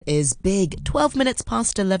Is big. 12 minutes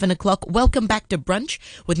past 11 o'clock. Welcome back to Brunch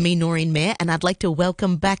with me, Noreen Mayer, and I'd like to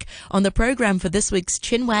welcome back on the program for this week's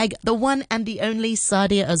Chinwag, the one and the only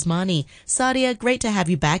Saadia Usmani. Saadia, great to have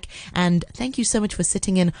you back, and thank you so much for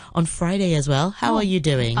sitting in on Friday as well. How are you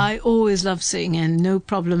doing? I always love sitting in, no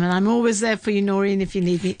problem, and I'm always there for you, Noreen, if you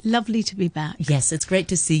need me. Lovely to be back. Yes, it's great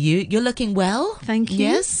to see you. You're looking well. Thank you.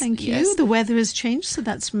 Yes, thank you. Yes. The weather has changed, so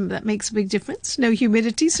that makes a big difference. No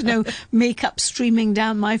humidity, so no makeup streaming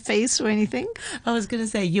down my face or anything. I was going to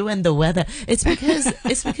say you and the weather. It's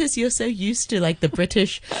because you're so used to like the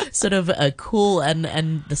British sort of cool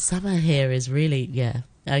and the summer here is really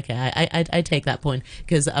Okay, I take that point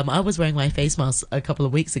because I was wearing my face mask a couple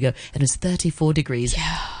of weeks ago and it was 34 degrees.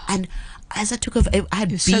 Yeah. And as I took off, I had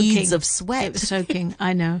beads of sweat. It was soaking.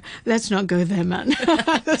 I know. Let's not go there, man.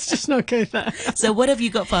 Let's just not go there. So what have you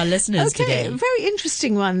got for our listeners today? Very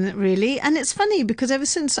interesting one, really. And it's funny because ever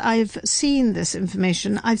since I've seen this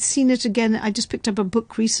information, I've seen it again. I just picked up a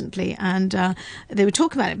book recently and they were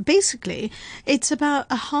talking about it. Basically, it's about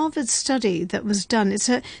a Harvard study that was done. It's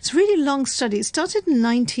a really long study. It started in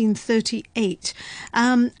 1938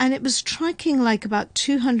 and it was tracking like about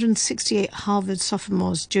 268 Harvard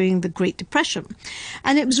sophomores during the Great Depression.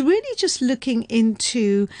 And it was really just looking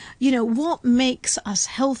into, what makes us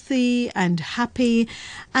healthy and happy.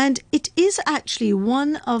 And it is actually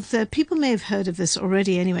one of the, people may have heard of this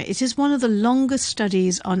already anyway, it is one of the longest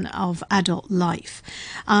studies of adult life.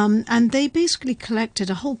 And they basically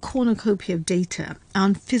collected a whole cornucopia of data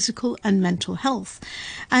on physical and mental health.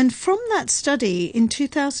 And from that study in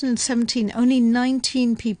 2017, only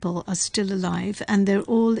 19 people are still alive and they're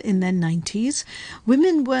all in their 90s.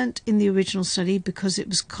 Women weren't in the original study because it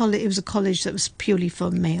was a college that was purely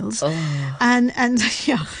for males. Oh.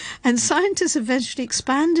 And scientists eventually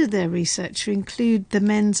expanded their research to include the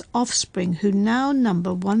men's offspring, who now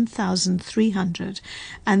number 1,300,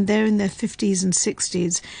 and they're in their 50s and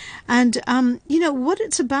 60s. And what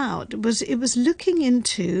it's about was looking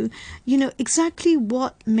into exactly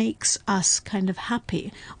what makes us kind of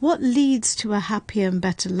happy, what leads to a happier and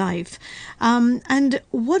better life, and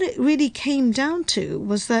what it really came down to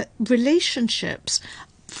was that relationships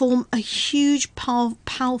form a huge,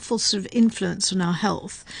 powerful sort of influence on our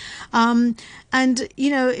health.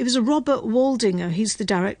 It was a Robert Waldinger, he's the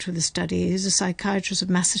director of the study. He's a psychiatrist of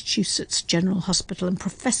Massachusetts General Hospital and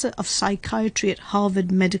professor of psychiatry at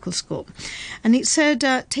Harvard Medical School. And he said,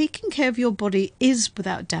 taking care of your body is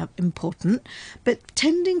without doubt important, but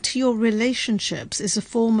tending to your relationships is a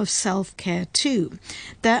form of self-care too.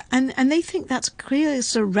 And they think that's clearly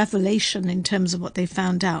a revelation in terms of what they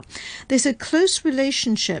found out. They said close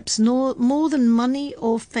relationships, more than money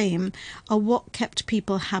or fame, are what kept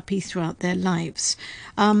people happy throughout their lives.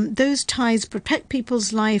 Those ties protect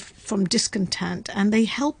people's life from discontent and they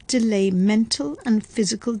help delay mental and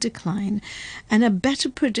physical decline and are better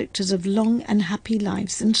predictors of long and happy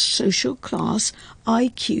lives than social class,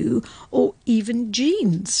 IQ, or even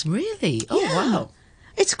genes. Really? Oh, yeah. Wow.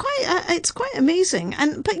 It's quite amazing,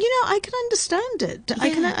 but I can understand it. Yeah. I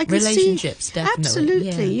can relationships, see, definitely.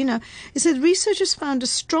 absolutely. Yeah. It said researchers found a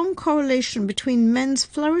strong correlation between men's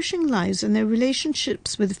flourishing lives and their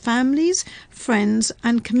relationships with families, friends,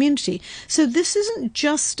 and community. So this isn't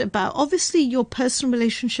just about, obviously, your personal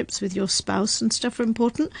relationships with your spouse and stuff are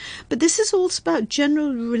important, but this is also about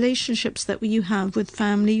general relationships that you have with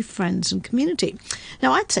family, friends, and community.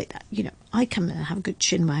 Now, I'd say that I come and have a good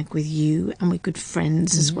chinwag with you and with good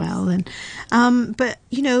friends as well. And but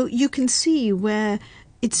you can see where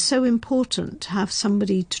it's so important to have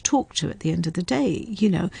somebody to talk to at the end of the day,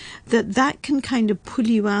 that can kind of pull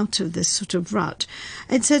you out of this sort of rut.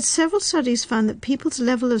 It said several studies found that people's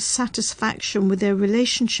level of satisfaction with their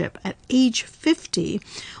relationship at age 50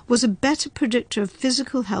 was a better predictor of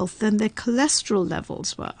physical health than their cholesterol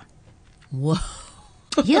levels were. Whoa.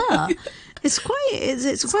 Yeah. It's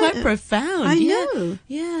quite profound. I yeah. know.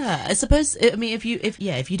 Yeah. I suppose, if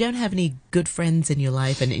you don't have any good friends in your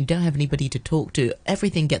life and you don't have anybody to talk to,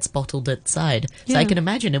 everything gets bottled inside. So I can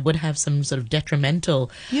imagine it would have some sort of detrimental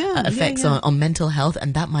effects on mental health,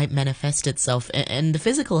 and that might manifest itself in the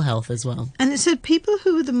physical health as well. And it said people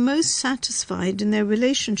who were the most satisfied in their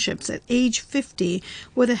relationships at age 50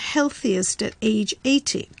 were the healthiest at age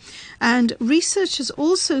 80. And researchers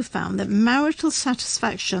also found that marital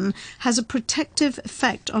satisfaction has a protective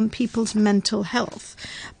effect on people's mental health.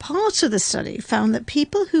 Part of the study found that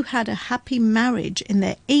people who had a happy marriage in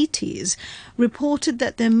their 80s reported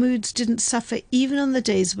that their moods didn't suffer even on the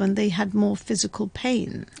days when they had more physical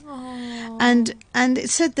pain. Oh. And it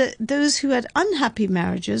said that those who had unhappy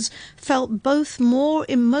marriages felt both more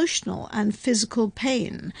emotional and physical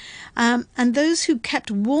pain. And those who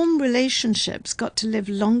kept warm relationships got to live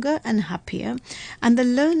longer and happier. And the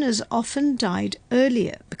loners often died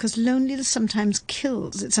earlier because loneliness sometimes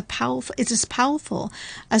kills. It's as powerful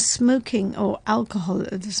as smoking or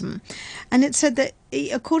alcoholism. And it said that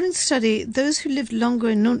according to the study, those who lived longer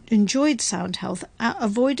and enjoyed sound health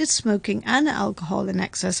avoided smoking and alcohol in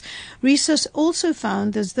excess. Research also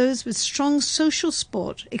found that those with strong social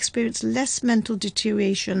support experienced less mental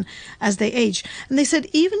deterioration as they age. And they said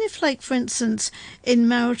even if, like, for instance, in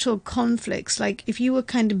marital conflicts, like if you were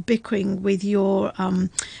kind of bickering with your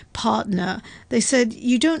partner, they said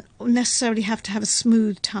you don't necessarily have to have a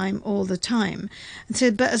smooth time all the time. And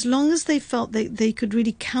said, but as long as they felt they could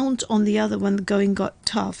really count on the other when the going got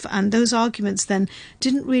tough, and those arguments then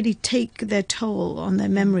didn't really take their toll on their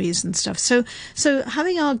memories and stuff. So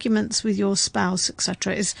having arguments with your spouse,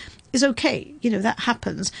 etc., is okay, that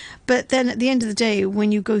happens. But then at the end of the day,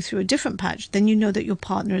 when you go through a different patch, then you know that your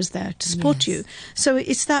partner is there to support you. So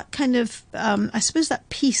it's that kind of, I suppose, that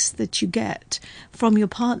peace that you get from your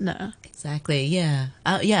partner. Exactly. Yeah.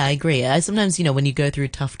 Yeah, I agree. Sometimes, when you go through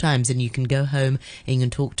tough times and you can go home and you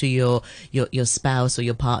can talk to your spouse or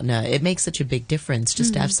your partner, it makes such a big difference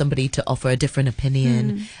just to have somebody to offer a different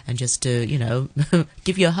opinion and just to,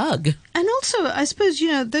 give you a hug. And also, I suppose,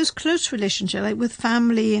 those close relationships, like with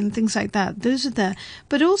family and things like that, those are there.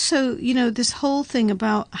 But also, this whole thing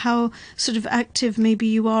about how sort of active maybe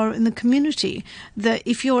you are in the community, that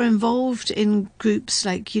if you're involved in groups,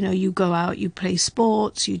 like, you go out, you play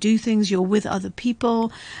sports, you do things, you're with other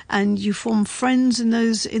people, and you form friends in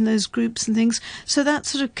those groups and things. So that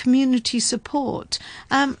sort of community support.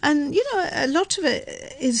 And, a lot of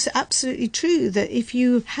it is absolutely true that if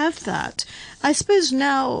you have that, I suppose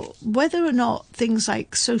now, whether or not things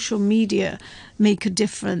like social media make a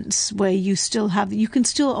difference, where you can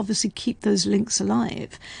still obviously keep those links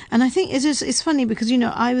alive. And I think it's funny because,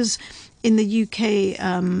 I was in the UK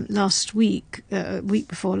last week, week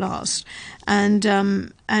before last, and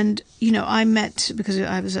I met, because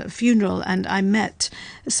I was at a funeral, and I met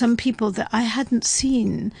some people that I hadn't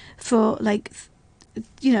seen for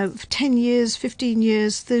 10 years, 15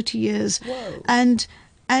 years, 30 years. Whoa.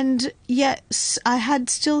 And yet I had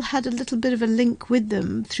still had a little bit of a link with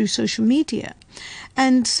them through social media.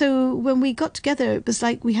 And so when we got together, it was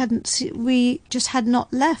like we just had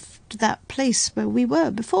not left that place where we were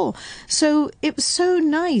before. So it was so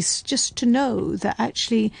nice just to know that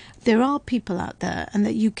actually there are people out there and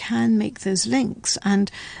that you can make those links. And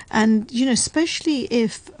especially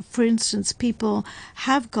if, for instance, people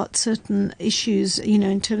have got certain issues,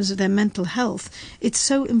 in terms of their mental health, it's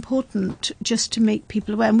so important just to make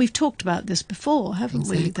people aware. And we've talked about this before, haven't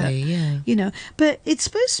we? Exactly, yeah. But it's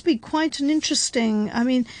supposed to be quite an interesting,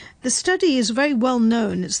 the study is very well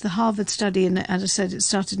known. It's the Harvard study, and as I said, it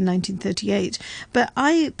started in 1938. But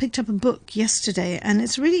I picked up a book yesterday, and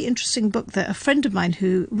it's a really interesting book that a friend of mine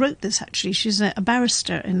who wrote this, actually, she's a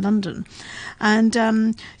barrister in London,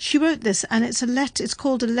 and she wrote this, and it's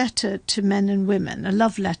called A Letter to Men and Women, a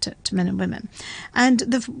love letter to men and women. And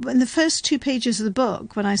in the first 2 pages of the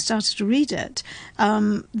book, when I started to read it,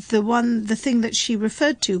 the thing that she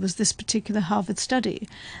referred to was this particular Harvard study,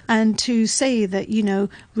 and to say that,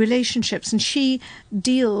 relationships, and she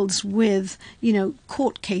deals with,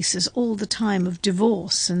 court cases all the time of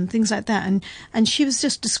divorce and things like that. And she was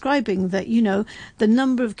just describing that, the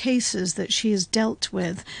number of cases that she has dealt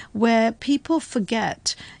with where people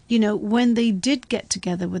forget, when they did get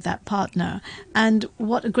together with that partner and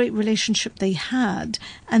what a great relationship they had.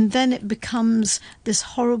 And then it becomes this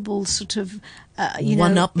horrible sort of,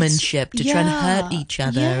 one-upmanship to try and hurt each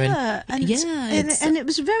other. And it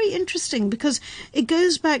was very interesting because it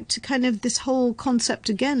goes back to kind of this whole concept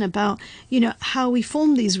again about, how we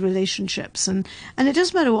form these relationships. And it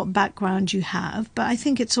doesn't matter what background you have, but I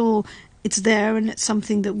think it's there, and it's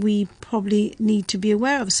something that we probably need to be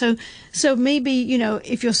aware of. So maybe,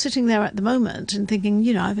 if you're sitting there at the moment and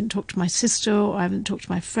thinking, I haven't talked to my sister or I haven't talked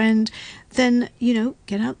to my friend, then,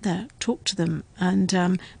 get out there, talk to them.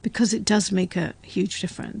 And because it does make a huge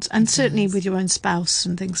difference. And certainly with your own spouse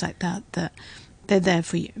and things like that they're there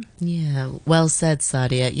for you. Yeah, well said,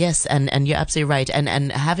 Saadia. Yes, and you're absolutely right.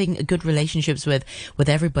 And having good relationships with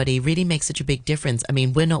everybody really makes such a big difference. I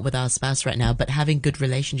mean, we're not with our spouse right now, but having good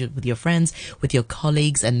relationships with your friends, with your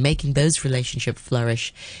colleagues, and making those relationships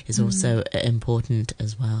flourish is also important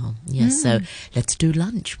as well. Yes, so let's do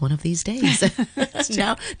lunch one of these days.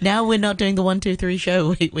 now we're not doing the 1, 2, 3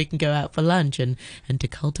 show. We can go out for lunch and to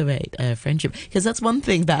cultivate friendship, because that's one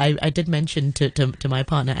thing that I did mention to my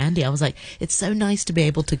partner Andy. I was like, it's so nice to be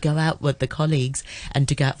able to go out with the colleagues and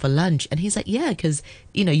to go out for lunch. And he's like, yeah, because,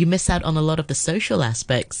 you know, you miss out on a lot of the social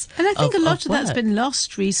aspects. And I think a lot of work. that's been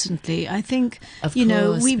lost recently. I think, Of you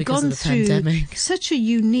know, course, we've because gone of the through pandemic. such a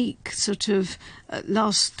unique sort of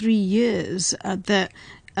last 3 years that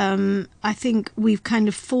I think we've kind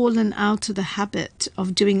of fallen out of the habit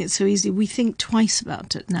of doing it so easily. We think twice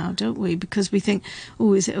about it now, don't we? Because we think,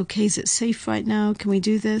 oh, is it okay? Is it safe right now? Can we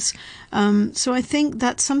do this? So I think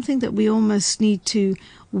that's something that we almost need to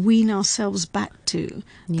wean ourselves back to,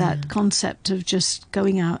 that concept of just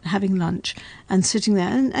going out, having lunch and sitting there.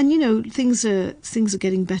 And you know, things are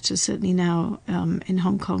getting better, certainly now in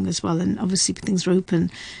Hong Kong as well. And obviously things are open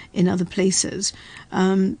in other places.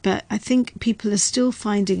 But I think people are still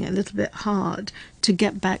finding it a little bit hard to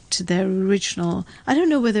get back to their original. I don't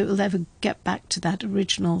know whether it will ever get back to that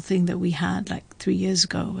original thing that we had like 3 years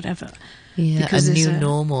ago or whatever. Yeah, because a there's new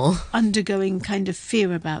normal. Undergoing kind of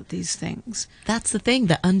fear about these things. That's the thing,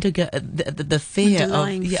 the fear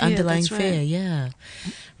Underlying of fear, underlying that's right. fear. Yeah,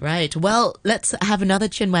 right. Well, let's have another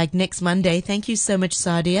Chinwag next Monday. Thank you so much,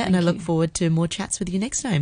 Saadia, and I look forward to more chats with you next time.